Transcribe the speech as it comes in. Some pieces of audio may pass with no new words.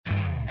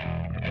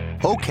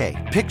Okay,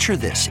 picture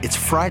this. It's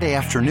Friday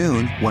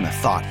afternoon when a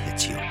thought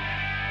hits you.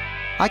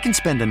 I can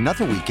spend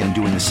another weekend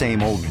doing the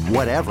same old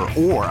whatever,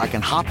 or I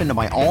can hop into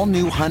my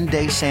all-new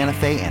Hyundai Santa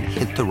Fe and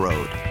hit the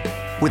road.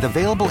 With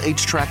available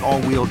H-Track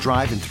all-wheel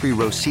drive and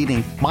 3-row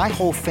seating, my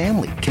whole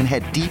family can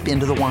head deep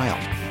into the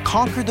wild.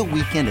 Conquer the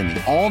weekend in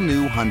the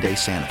all-new Hyundai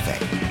Santa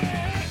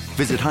Fe.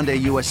 Visit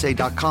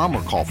HyundaiUSA.com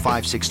or call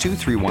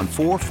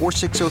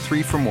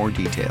 562-314-4603 for more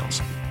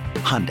details.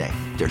 Hyundai,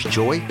 there's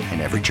joy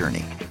in every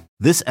journey.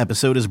 This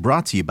episode is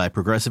brought to you by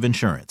Progressive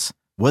Insurance.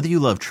 Whether you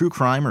love true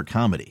crime or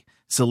comedy,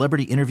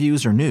 celebrity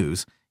interviews or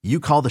news, you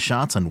call the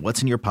shots on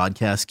what's in your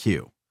podcast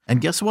queue. And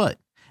guess what?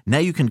 Now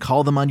you can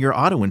call them on your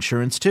auto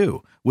insurance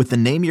too with the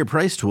Name Your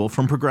Price tool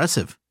from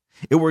Progressive.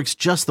 It works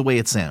just the way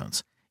it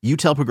sounds. You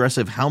tell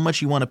Progressive how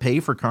much you want to pay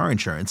for car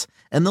insurance,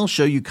 and they'll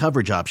show you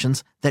coverage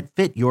options that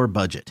fit your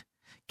budget.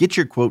 Get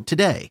your quote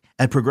today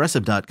at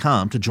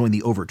Progressive.com to join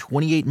the over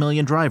 28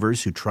 million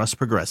drivers who trust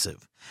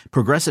Progressive.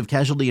 Progressive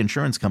Casualty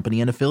Insurance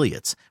Company and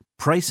Affiliates.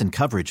 Price and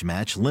coverage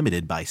match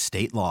limited by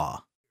state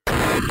law.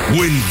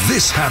 When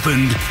this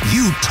happened,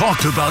 you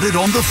talked about it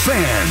on The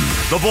Fan.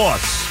 The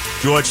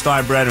boss, George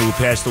Steinbrenner, who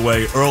passed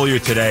away earlier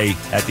today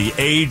at the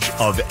age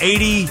of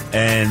 80.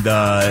 And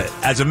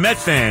as a Met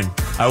fan,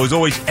 I was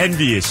always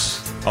envious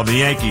of the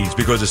Yankees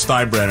because of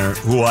Steinbrenner,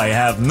 who I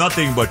have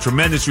nothing but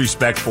tremendous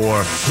respect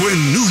for. When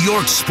New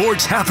York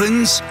sports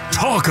happens,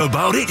 talk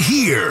about it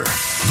here.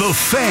 The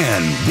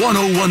Fan,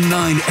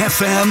 101.9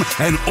 FM,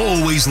 and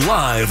always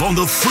live on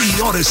the free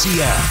Odyssey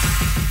app.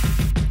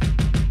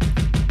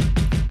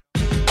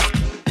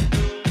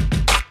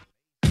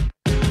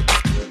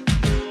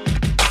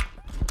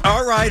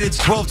 All right, it's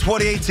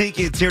 12:28.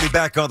 Tiki and Tierney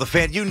back on The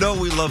Fan. You know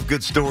we love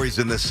good stories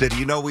in this city.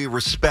 You know we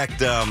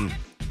respect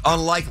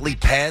unlikely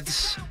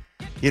paths.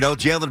 You know,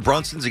 Jalen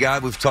Brunson's a guy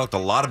we've talked a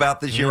lot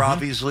about this year,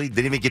 obviously.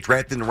 Didn't even get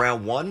drafted in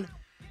round one.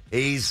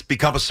 He's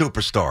become a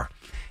superstar.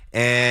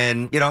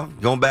 And, you know,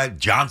 going back,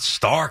 John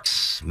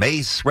Starks,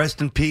 Mace,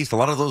 rest in peace. A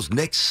lot of those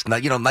Knicks,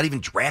 not even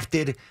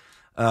drafted.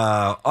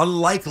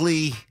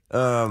 Unlikely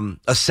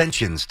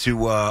ascensions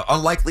to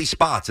unlikely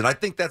spots. And I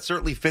think that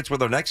certainly fits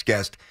with our next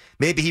guest.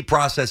 Maybe he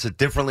processed it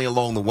differently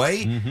along the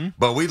way,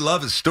 but we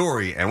love his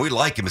story, and we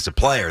like him as a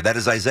player. That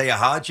is Isaiah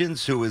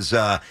Hodgins, who has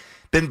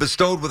been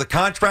bestowed with a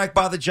contract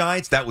by the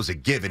Giants. That was a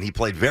given. He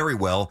played very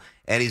well,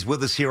 and he's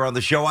with us here on the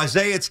show.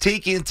 Isaiah, it's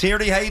Tiki and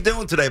Tierney. How you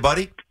doing today,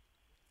 buddy?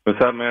 What's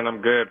up, man?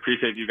 I'm good.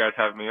 Appreciate you guys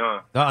having me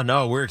on. Oh,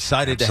 no, we're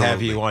excited to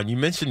have you on. You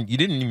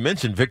didn't even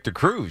mention Victor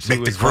Cruz, who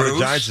was one of the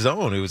Giants'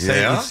 own. It was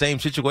the same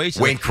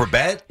situation. Wayne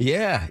Corbett.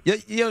 Yeah.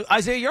 You know,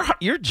 Isaiah,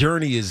 your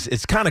journey is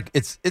it's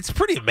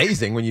pretty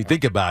amazing when you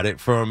think about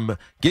it. From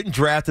getting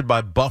drafted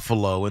by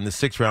Buffalo in the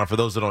 6th round, for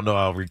those that don't know,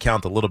 I'll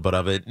recount a little bit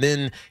of it. And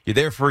then you're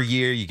there for a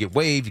year, you get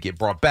waived, you get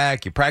brought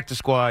back, you practice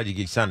squad, you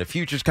get signed a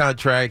futures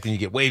contract, and you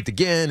get waived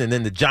again, and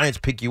then the Giants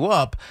pick you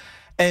up.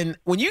 And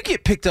when you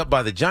get picked up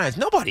by the Giants,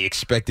 nobody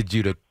expected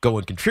you to go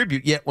and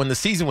contribute. Yet when the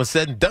season was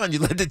said and done, you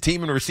led the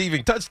team in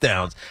receiving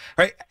touchdowns.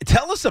 Right?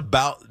 Tell us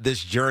about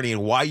this journey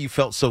and why you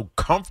felt so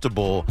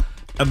comfortable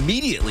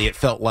immediately, it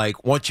felt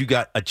like, once you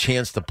got a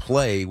chance to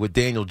play with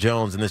Daniel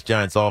Jones in this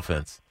Giants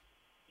offense.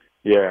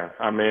 Yeah,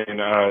 I mean, it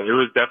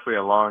was definitely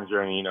a long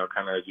journey, you know,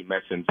 kind of as you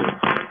mentioned. Just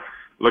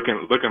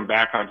looking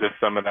back on just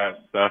some of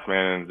that stuff,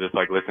 man, and just,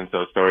 like, listening to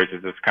those stories,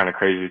 it's just kind of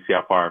crazy to see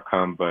how far I've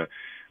come. But,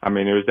 I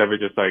mean, it was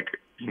definitely just, like,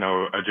 you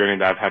know, a journey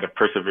that I've had to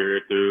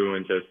persevere through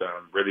and just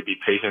really be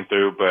patient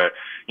through. But,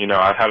 you know,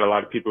 I've had a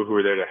lot of people who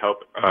were there to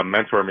help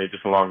mentor me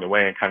just along the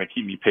way and kind of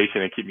keep me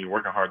patient and keep me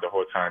working hard the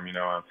whole time. You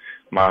know,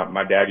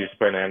 my dad used to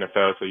play in the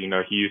NFL, so, you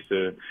know, he used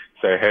to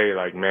say, hey,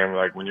 like, man,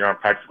 like, when you're on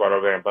practice squad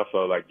over there in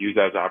Buffalo, like, use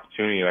that as an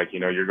opportunity. Like, you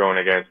know, you're going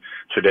against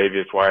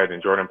Tre'Davious White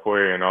and Jordan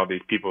Poyer and all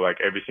these people, like,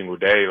 every single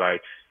day,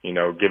 like, you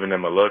know, giving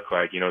them a look,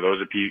 like, you know,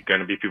 those are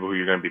going to be people who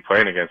you're going to be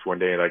playing against one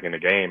day, like, in a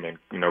game, and,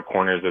 you know,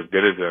 corners as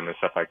good as them and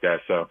stuff like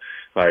that. So,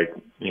 like,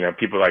 you know,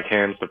 people like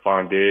him,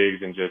 Stephon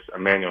Diggs, and just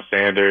Emmanuel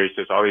Sanders,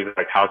 just all these,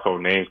 like,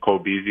 household names, Cole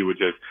Beasley,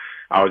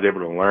 I was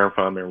able to learn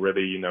from and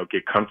really, you know,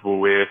 get comfortable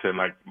with and,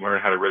 like,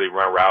 learn how to really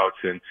run routes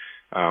and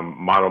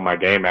model my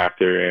game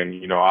after. And,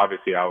 you know,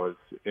 obviously I was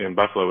in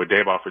Buffalo with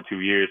Daboll for 2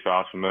 years, so I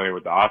was familiar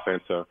with the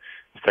offense. So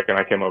the second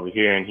I came over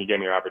here and he gave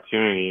me an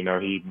opportunity, you know,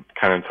 he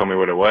kind of told me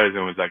what it was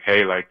and was like,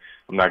 hey, like,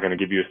 I'm not going to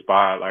give you a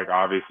spot. Like,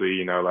 obviously,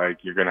 you know, like,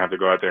 you're going to have to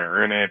go out there and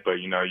earn it. But,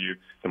 you know,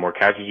 the more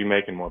catches you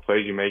make and more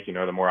plays you make, you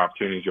know, the more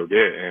opportunities you'll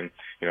get. And,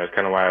 you know, it's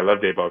kind of why I love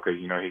Daboll, because,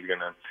 you know, he's going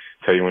to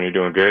tell you when you're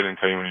doing good and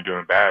tell you when you're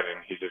doing bad.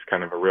 And he's just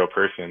kind of a real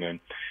person. And,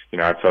 you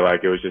know, I felt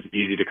like it was just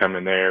easy to come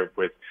in there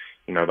with,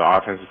 you know, the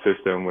offensive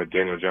system with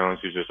Daniel Jones,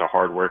 who's just a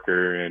hard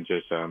worker and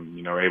just,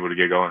 you know, able to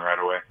get going right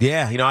away.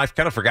 Yeah, you know, I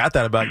kind of forgot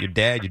that about your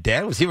dad. Your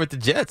dad was here with the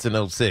Jets in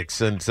 2006,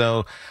 and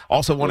so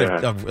also won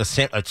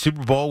a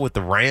Super Bowl with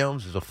the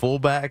Rams as a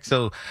fullback.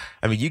 So,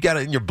 I mean, you got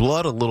it in your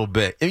blood a little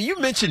bit. And you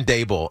mentioned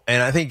Daboll,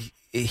 and I think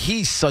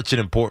he's such an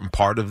important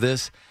part of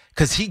this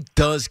because he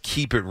does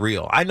keep it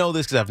real. I know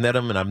this because I've met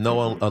him and I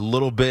know a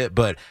little bit,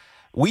 but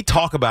we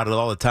talk about it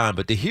all the time.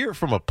 But to hear it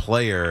from a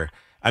player –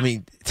 I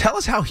mean, tell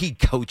us how he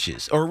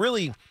coaches, or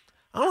really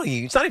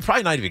it's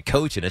probably not even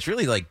coaching. It's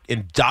really like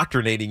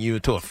indoctrinating you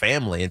into a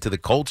family, into the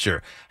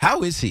culture.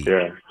 How is he?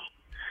 Yeah.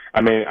 I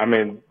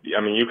mean,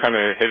 you kind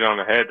of hit it on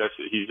the head.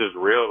 He's just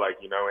real, like,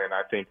 and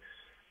I think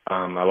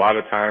a lot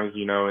of times,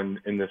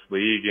 in this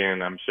league,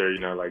 and I'm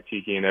sure, like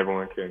Tiki and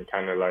everyone can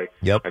kind of like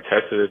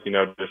attest to this,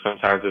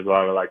 sometimes there's a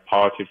lot of like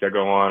politics that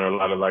go on, or a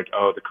lot of like,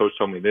 oh, the coach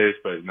told me this,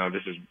 but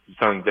this is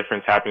something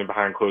different happening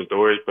behind closed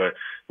doors. But,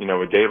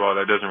 with Dayball,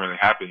 that doesn't really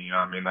happen.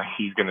 Like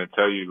he's going to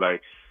tell you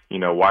like,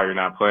 why you're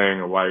not playing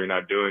or why you're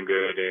not doing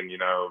good, and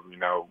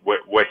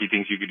what he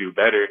thinks you could do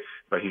better.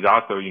 But he's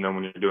also,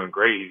 when you're doing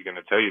great, he's going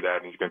to tell you that,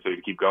 and he's going to tell you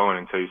to keep going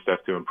and tell you stuff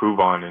to improve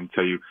on and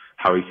tell you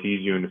how he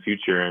sees you in the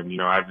future.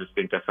 And I just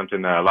think that's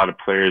something that a lot of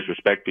players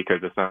respect,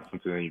 because it's not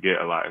something that you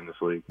get a lot in this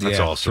league. That's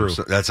awesome.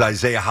 So that's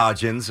Isaiah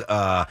Hodgins.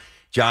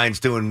 Giants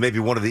doing maybe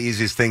one of the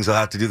easiest things they'll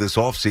have to do this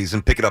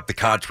offseason, picking up the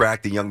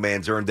contract. The young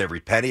man's earned every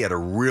penny. Had a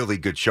really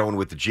good showing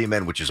with the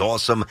G-Men, which is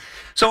awesome.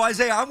 So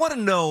Isaiah, I want to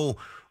know,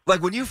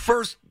 like, when you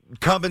first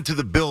come into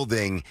the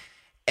building,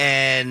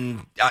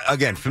 and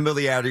again,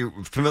 familiarity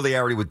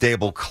with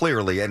Daboll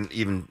clearly, and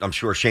even I'm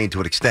sure Shane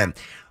to an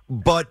extent,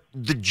 but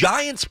the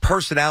Giants'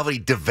 personality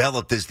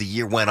developed as the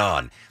year went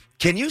on.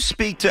 Can you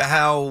speak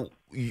to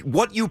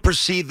what you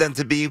perceived them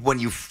to be when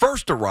you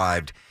first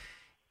arrived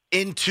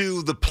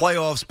into the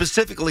playoffs,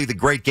 specifically the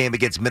great game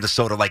against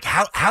Minnesota? Like,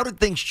 how did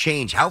things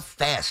change? How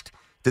fast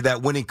did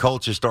that winning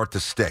culture start to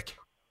stick?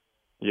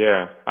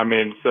 Yeah,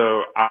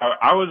 so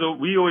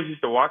we always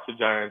used to watch the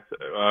Giants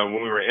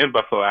when we were in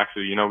Buffalo.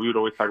 Actually, we would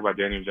always talk about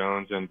Daniel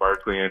Jones and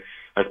Barkley, and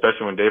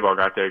especially when Dayball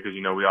got there, because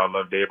we all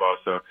love Dayball.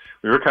 So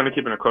we were kind of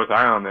keeping a close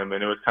eye on them,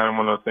 and it was kind of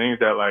one of those things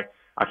that like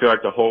I feel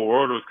like the whole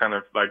world was kind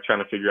of like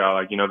trying to figure out,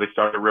 like, they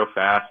started real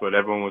fast, but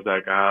everyone was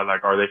like,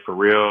 are they for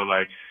real?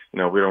 Like, we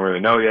don't really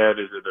know yet.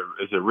 Is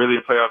it really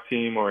a playoff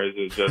team, or is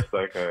it just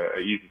like a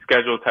easy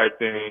schedule type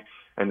thing?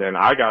 And then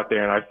I got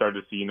there and I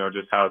started to see,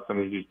 just how some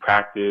of these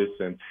practice,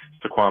 and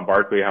Saquon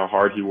Barkley, how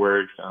hard he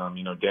works,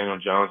 Daniel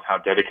Jones, how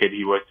dedicated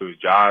he was to his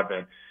job.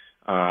 And,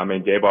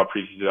 Dayball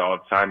preaches it all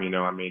the time,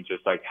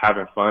 just like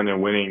having fun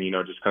and winning,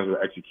 just comes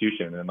with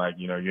execution. And like,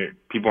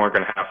 people aren't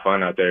going to have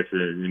fun out there if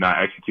you're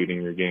not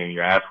executing, you're getting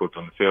your ass whooped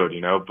on the field,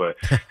 but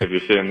if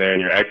you're sitting there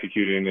and you're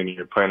executing and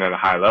you're playing at a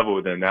high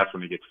level, then that's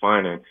when it gets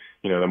fun. And,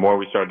 the more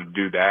we started to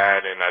do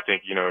that, and I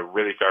think, it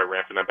really started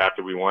ramping up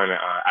after we won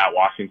at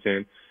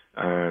Washington.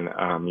 And,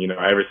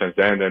 ever since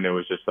then it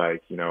was just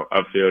like,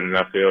 upfield and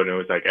upfield. And it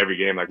was like every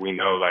game, like, we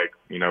know, like,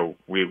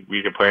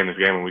 we can play in this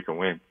game and we can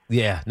win.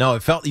 Yeah, no,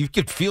 you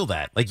could feel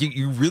that. Like,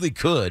 you really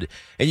could.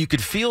 And you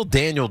could feel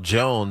Daniel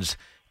Jones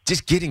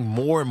just getting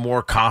more and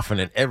more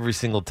confident every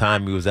single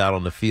time he was out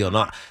on the field.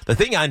 Now, the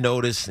thing I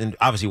noticed, and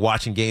obviously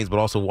watching games, but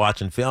also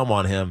watching film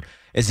on him,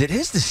 is that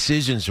his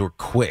decisions were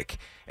quick.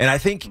 And I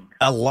think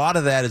a lot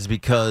of that is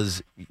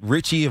because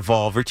Richie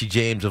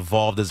James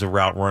evolved as a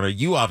route runner.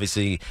 You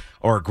obviously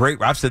are a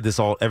great, I've said this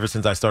ever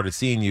since I started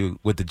seeing you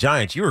with the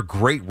Giants. You're a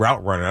great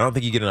route runner. I don't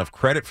think you get enough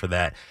credit for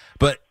that.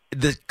 But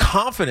the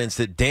confidence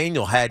that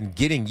Daniel had in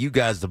getting you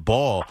guys the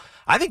ball,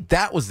 I think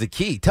that was the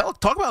key. Talk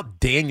about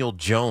Daniel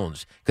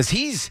Jones, because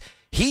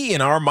he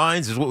in our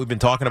minds is what we've been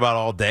talking about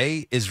all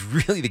day, is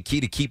really the key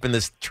to keeping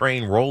this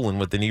train rolling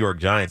with the New York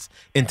Giants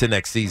into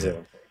next season.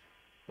 Yeah.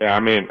 Yeah,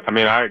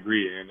 I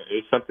agree, and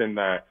it's something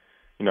that,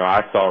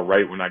 I saw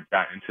right when I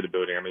got into the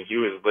building. He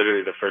was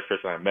literally the first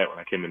person I met when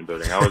I came in the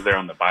building. I was there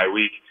on the bye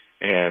week,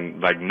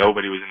 and like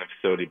nobody was in the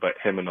facility but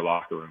him in the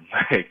locker room,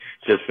 like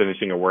just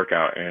finishing a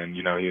workout. And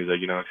he was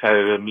like,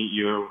 excited to meet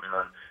you,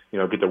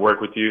 get to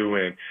work with you.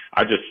 And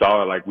I just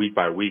saw it like week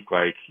by week,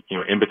 like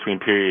in between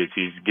periods,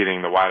 he's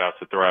getting the wideouts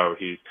to throw.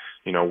 He's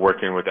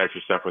working with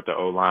extra stuff with the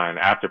O-line.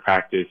 After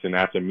practice and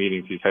after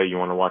meetings, he's, hey, you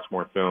want to watch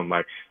more film?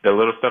 Like, the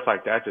little stuff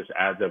like that just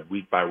adds up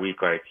week by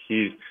week. Like,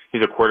 he's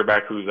a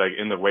quarterback who's, like,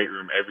 in the weight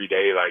room every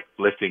day, like,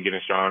 lifting,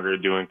 getting stronger,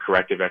 doing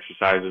corrective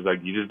exercises.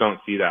 Like, you just don't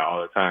see that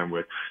all the time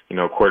with,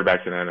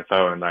 quarterbacks in the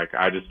NFL. And, like,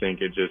 I just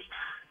think it just,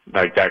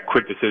 like, that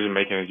quick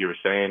decision-making, as you were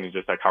saying, and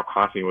just, like, how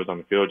confident he was on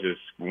the field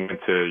just went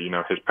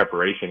to, his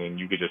preparation, and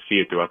you could just see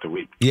it throughout the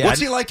week. Yeah.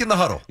 What's he like in the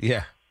huddle?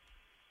 Yeah.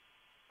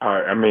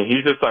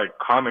 He's just like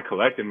calm and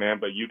collected, man,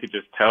 but you could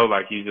just tell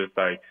like he's just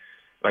like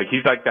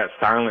he's like that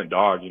silent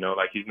dog,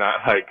 like he's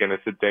not like gonna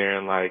sit there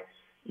and like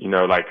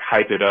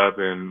hype it up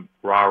and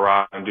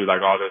rah and do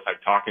like all this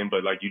like talking,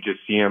 but like you just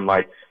see him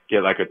like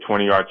get like a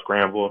 20-yard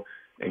scramble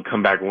and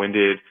come back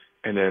winded,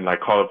 and then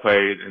like call a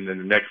play, and then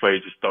the next play he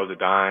just throws a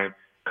dime,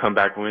 come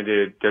back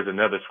winded, does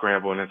another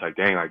scramble, and it's like,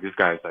 dang, like this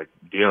guy's like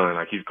dealing,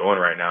 like he's going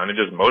right now, and it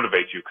just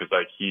motivates you because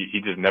like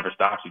he just never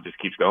stops, he just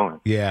keeps going.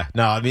 Yeah,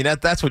 no,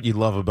 that's what you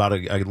love about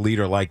a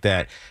leader like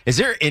that. Is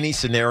there any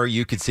scenario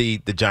you could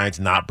see the Giants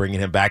not bringing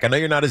him back? I know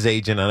you're not his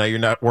agent, I know you're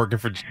not working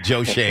for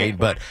Joe Shane,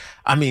 but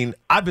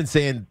I've been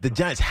saying the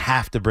Giants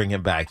have to bring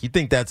him back. You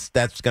think that's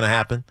going to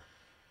happen?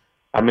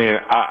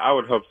 I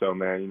would hope so,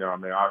 man.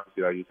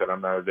 Obviously, like you said, I'm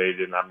not his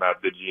agent, I'm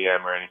not the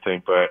GM or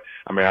anything, but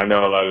I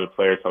know a lot of the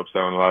players hope so,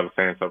 and a lot of the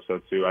fans hope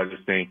so too. I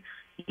just think,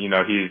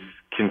 he's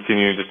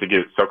continuing just to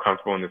get so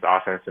comfortable in this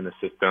offense and the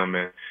system,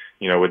 and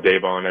with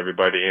Daboll and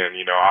everybody. And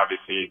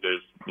obviously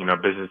there's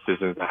business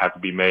decisions that have to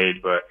be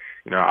made, but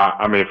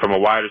I mean, from a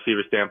wide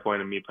receiver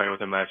standpoint and me playing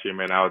with him last year,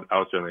 man, I would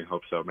certainly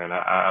hope so, man.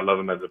 I love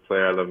him as a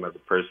player. I love him as a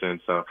person.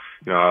 So,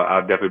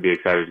 I'll definitely be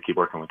excited to keep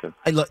working with him.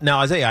 Hey, look, now,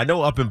 Isaiah, I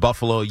know up in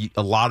Buffalo,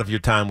 a lot of your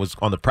time was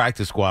on the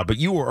practice squad, but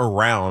you were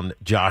around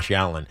Josh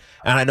Allen.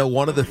 And I know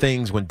one of the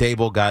things when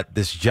Daboll got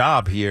this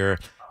job here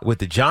with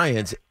the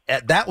Giants,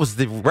 that was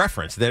the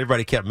reference that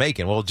everybody kept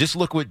making. Well, just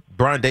look what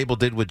Brian Daboll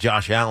did with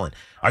Josh Allen.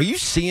 Are you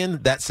seeing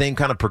that same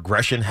kind of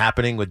progression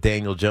happening with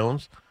Daniel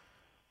Jones?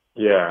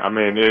 Yeah, I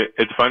mean,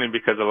 it's funny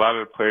because a lot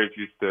of the players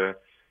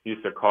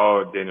used to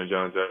call Daniel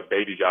Jones a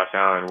baby Josh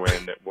Allen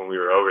when we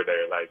were over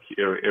there. Like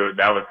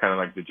that was kind of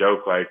like the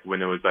joke. Like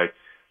when it was like,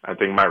 I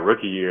think my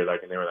rookie year,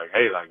 like, and they were like,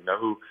 hey, like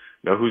know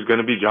who's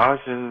gonna be Josh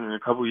in a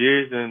couple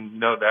years,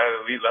 and that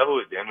elite level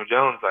is Daniel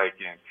Jones. Like,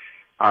 and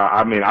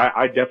I mean,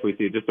 I definitely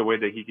see it, just the way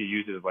that he could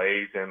use his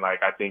legs, and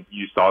like I think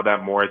you saw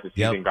that more as the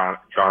season gone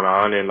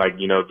on, and like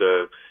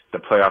the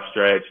playoff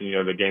stretch,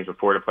 and the games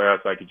before the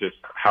playoffs, like just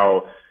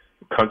how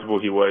comfortable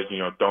he was,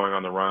 throwing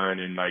on the run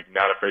and like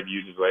not afraid to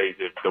use his legs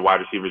if the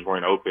wide receivers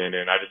weren't open.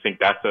 And I just think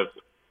that stuff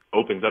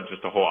opens up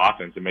just the whole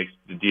offense. It makes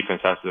the defense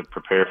has to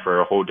prepare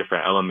for a whole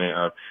different element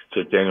of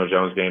just Daniel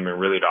Jones' game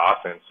and really the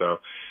offense. So,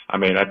 I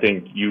mean, I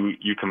think you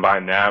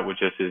combine that with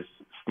just his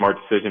smart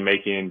decision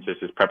making,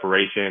 just his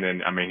preparation,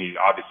 and I mean, he's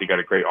obviously got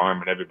a great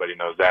arm, and everybody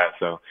knows that.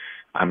 So,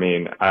 I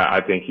mean, I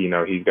think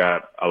he's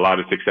got a lot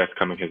of success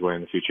coming his way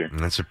in the future.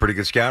 And that's a pretty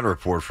good scouting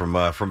report from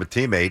a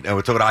teammate. And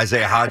we're talking about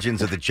Isaiah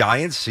Hodgins of the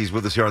Giants. He's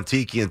with us here on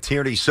Tiki and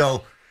Tierney.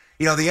 So,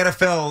 the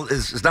NFL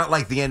is not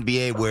like the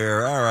NBA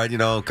where, all right,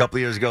 a couple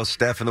of years ago,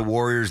 Steph and the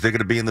Warriors, they're going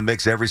to be in the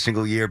mix every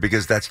single year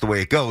because that's the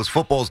way it goes.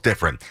 Football's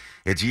different.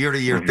 It's year to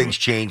year, things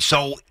change.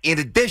 So, in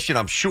addition,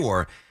 I'm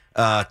sure,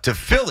 to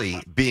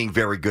Philly being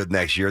very good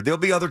next year, there'll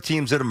be other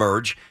teams that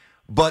emerge.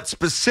 But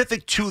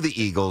specific to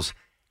the Eagles,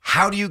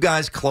 how do you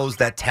guys close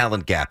that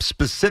talent gap?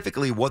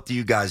 Specifically, what do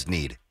you guys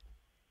need?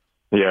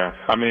 Yeah,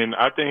 I mean,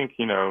 I think,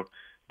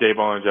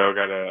 Daboll and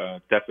Joe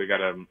definitely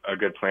got a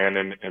good plan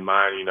in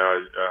mind.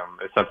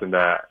 It's something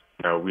that,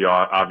 we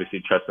all obviously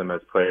trust them as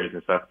players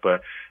and stuff.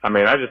 But, I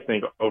mean, I just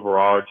think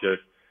overall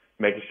just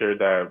making sure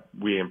that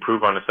we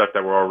improve on the stuff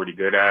that we're already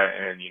good at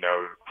and,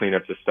 clean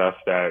up the stuff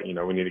that,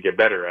 we need to get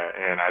better at.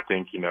 And I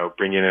think,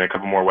 bringing in a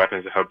couple more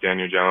weapons to help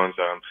Daniel Jones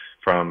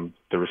from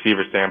the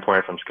receiver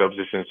standpoint, from skill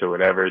positions to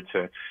whatever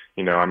to,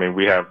 I mean,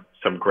 we have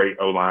some great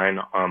O-line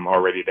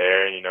already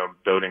there,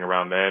 building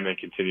around them and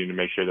continuing to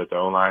make sure that the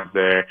O-line's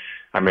there.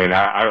 I mean,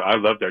 I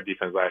loved our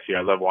defense last year.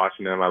 I love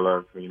watching them. I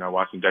love,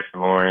 watching Dexter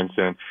Lawrence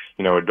and,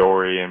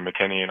 Adoree and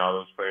McKinney and all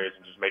those players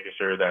and just making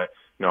sure that,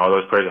 all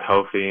those players are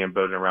healthy and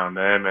building around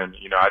them. And,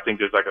 I think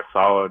there's like a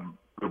solid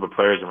group of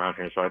players around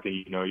here. So I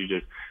think, you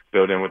just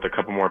build in with a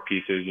couple more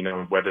pieces,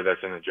 whether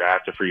that's in the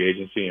draft or free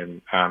agency.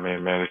 And,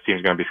 man, this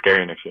team's going to be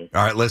scary next year.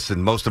 All right,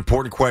 listen, most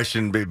important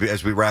question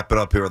as we wrap it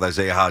up here with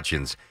Isaiah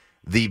Hodgins.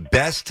 The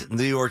best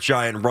New York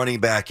Giant running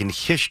back in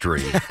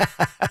history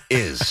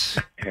is.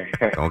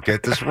 Don't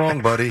get this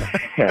wrong, buddy.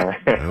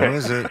 Who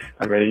is it?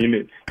 I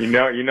mean, you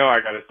know,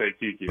 I gotta say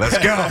Tiki. Let's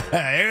go.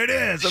 Here it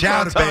is.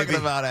 Shout it, baby.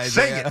 About,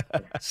 Isaiah.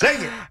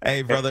 Sing it.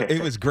 Hey, brother,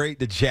 it was great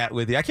to chat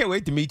with you. I can't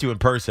wait to meet you in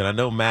person. I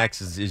know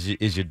Max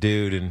is your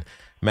dude, and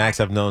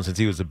Max I've known since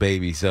he was a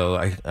baby, so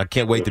I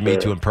can't wait to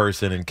meet you in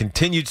person. And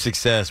continued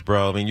success,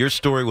 bro. I mean, your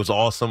story was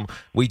awesome.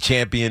 We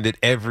championed it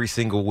every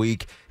single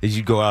week as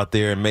you go out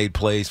there and made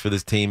plays for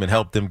this team and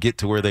helped them get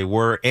to where they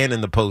were and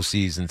in the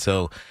postseason.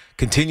 So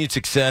continued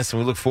success, and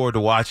we look forward to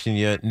watching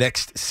you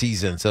next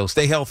season. So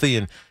stay healthy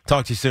and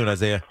talk to you soon,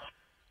 Isaiah.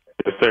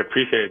 Yes, sir.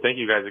 Appreciate it. Thank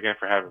you guys again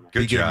for having me.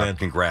 Good job, man.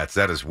 Congrats.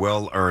 That is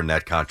well earned,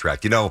 that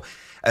contract.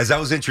 As I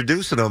was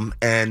introducing him,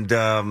 and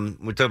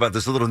we talk about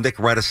this little Nick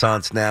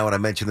Renaissance now, and I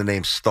mentioned the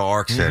name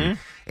Starks and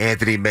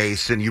Anthony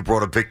Mason. You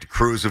brought up Victor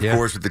Cruz, of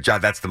course, with the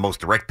job. That's the most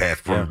direct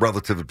path from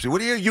relative.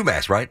 What are you,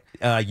 UMass, right?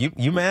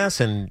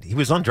 UMass, and he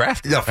was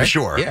undrafted. Yeah, for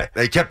sure. Yeah.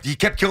 He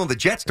kept killing the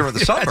Jets during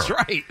the summer. That's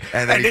right.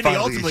 And then he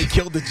ultimately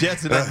killed the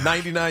Jets in that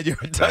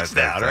 99-yard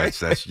touchdown, right?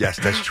 Yes,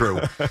 that's true.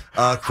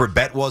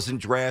 Corbett wasn't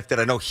drafted.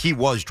 I know he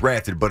was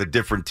drafted, but a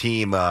different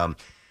team. I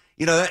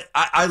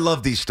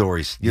love these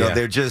stories.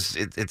 They're just,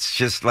 it's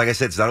just, like I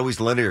said, it's not always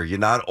linear. You're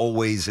not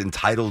always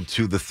entitled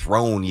to the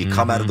throne. You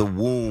come out of the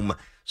womb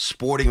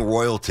sporting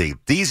royalty.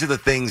 These are the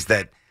things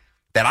that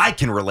I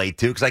can relate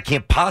to because I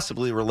can't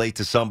possibly relate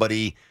to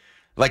somebody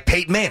like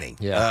Peyton Manning.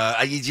 Yeah.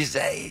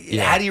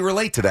 How do you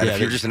relate to that if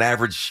you're just an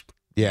average?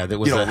 Yeah, that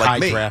was a high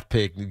draft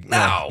pick.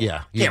 No.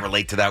 Yeah. You can't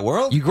relate to that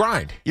world. You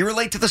grind. You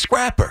relate to the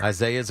scrapper.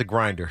 Isaiah's a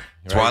grinder. Right?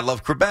 That's why I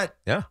love Corbett.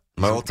 Yeah.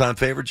 My all-time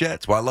favorite Jet.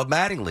 That's why I love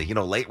Mattingly.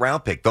 Late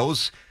round pick.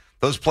 Those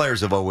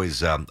players have always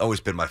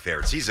been my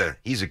favorites. He's a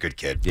good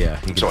kid. Yeah.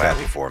 I'm so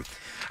happy for him.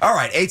 All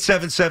right,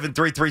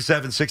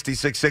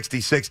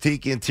 877-337-6666.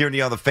 Tiki and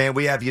Tierney on the Fan.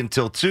 We have you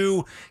until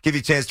 2. Give you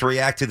a chance to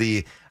react to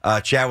the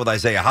chat with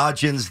Isaiah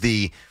Hodgins,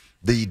 the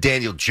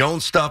Daniel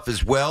Jones stuff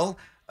as well.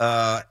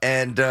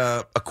 And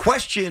a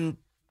question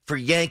for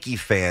Yankee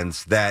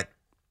fans that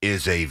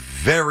is a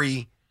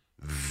very,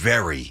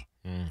 very,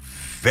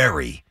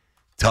 very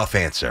tough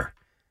answer.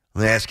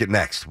 Let me ask it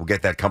next. We'll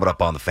get that coming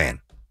up on The Fan.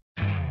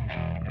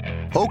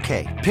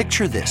 Okay,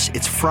 picture this.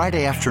 It's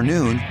Friday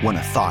afternoon when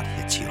a thought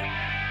hits you.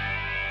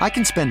 I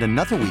can spend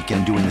another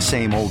weekend doing the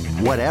same old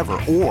whatever,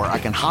 or I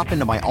can hop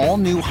into my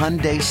all-new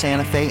Hyundai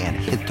Santa Fe and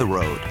hit the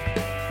road.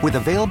 With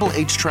available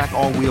H-Track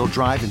all-wheel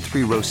drive and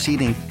 3-row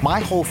seating, my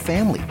whole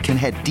family can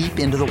head deep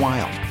into the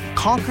wild.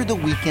 Conquer the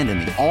weekend in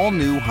the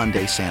all-new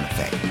Hyundai Santa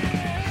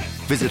Fe.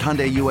 Visit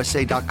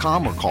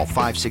HyundaiUSA.com or call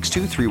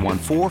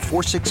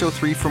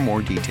 562-314-4603 for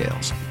more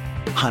details.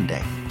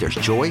 Hyundai, there's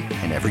joy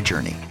in every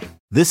journey.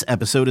 This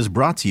episode is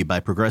brought to you by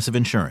Progressive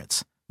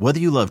Insurance. Whether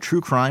you love true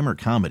crime or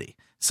comedy,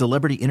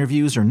 celebrity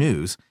interviews or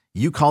news,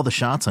 you call the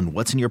shots on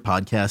what's in your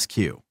podcast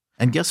queue.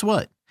 And guess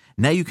what?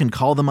 Now you can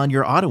call them on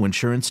your auto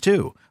insurance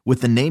too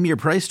with the Name Your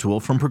Price tool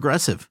from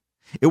Progressive.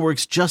 It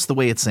works just the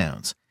way it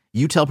sounds.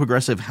 You tell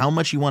Progressive how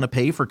much you want to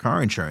pay for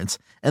car insurance,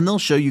 and they'll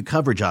show you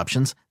coverage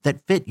options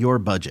that fit your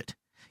budget.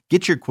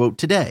 Get your quote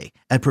today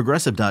at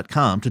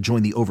Progressive.com to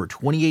join the over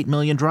 28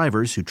 million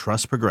drivers who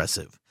trust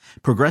Progressive.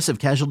 Progressive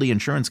Casualty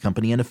Insurance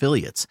Company and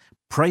Affiliates.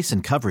 Price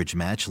and coverage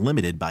match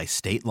limited by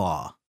state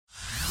law.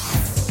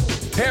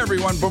 Hey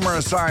everyone, Boomer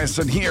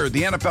Esiason here.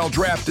 The NFL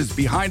Draft is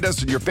behind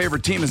us and your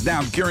favorite team is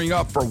now gearing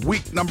up for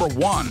week number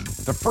 1.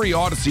 The free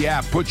Odyssey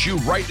app puts you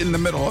right in the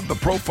middle of the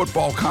pro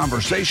football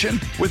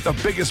conversation with the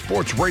biggest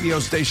sports radio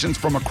stations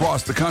from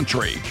across the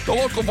country. The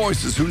local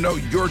voices who know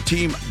your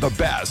team the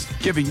best,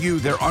 giving you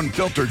their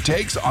unfiltered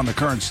takes on the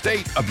current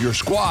state of your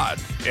squad.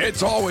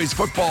 It's always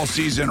football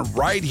season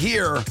right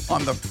here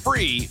on the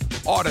free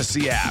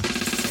Odyssey app.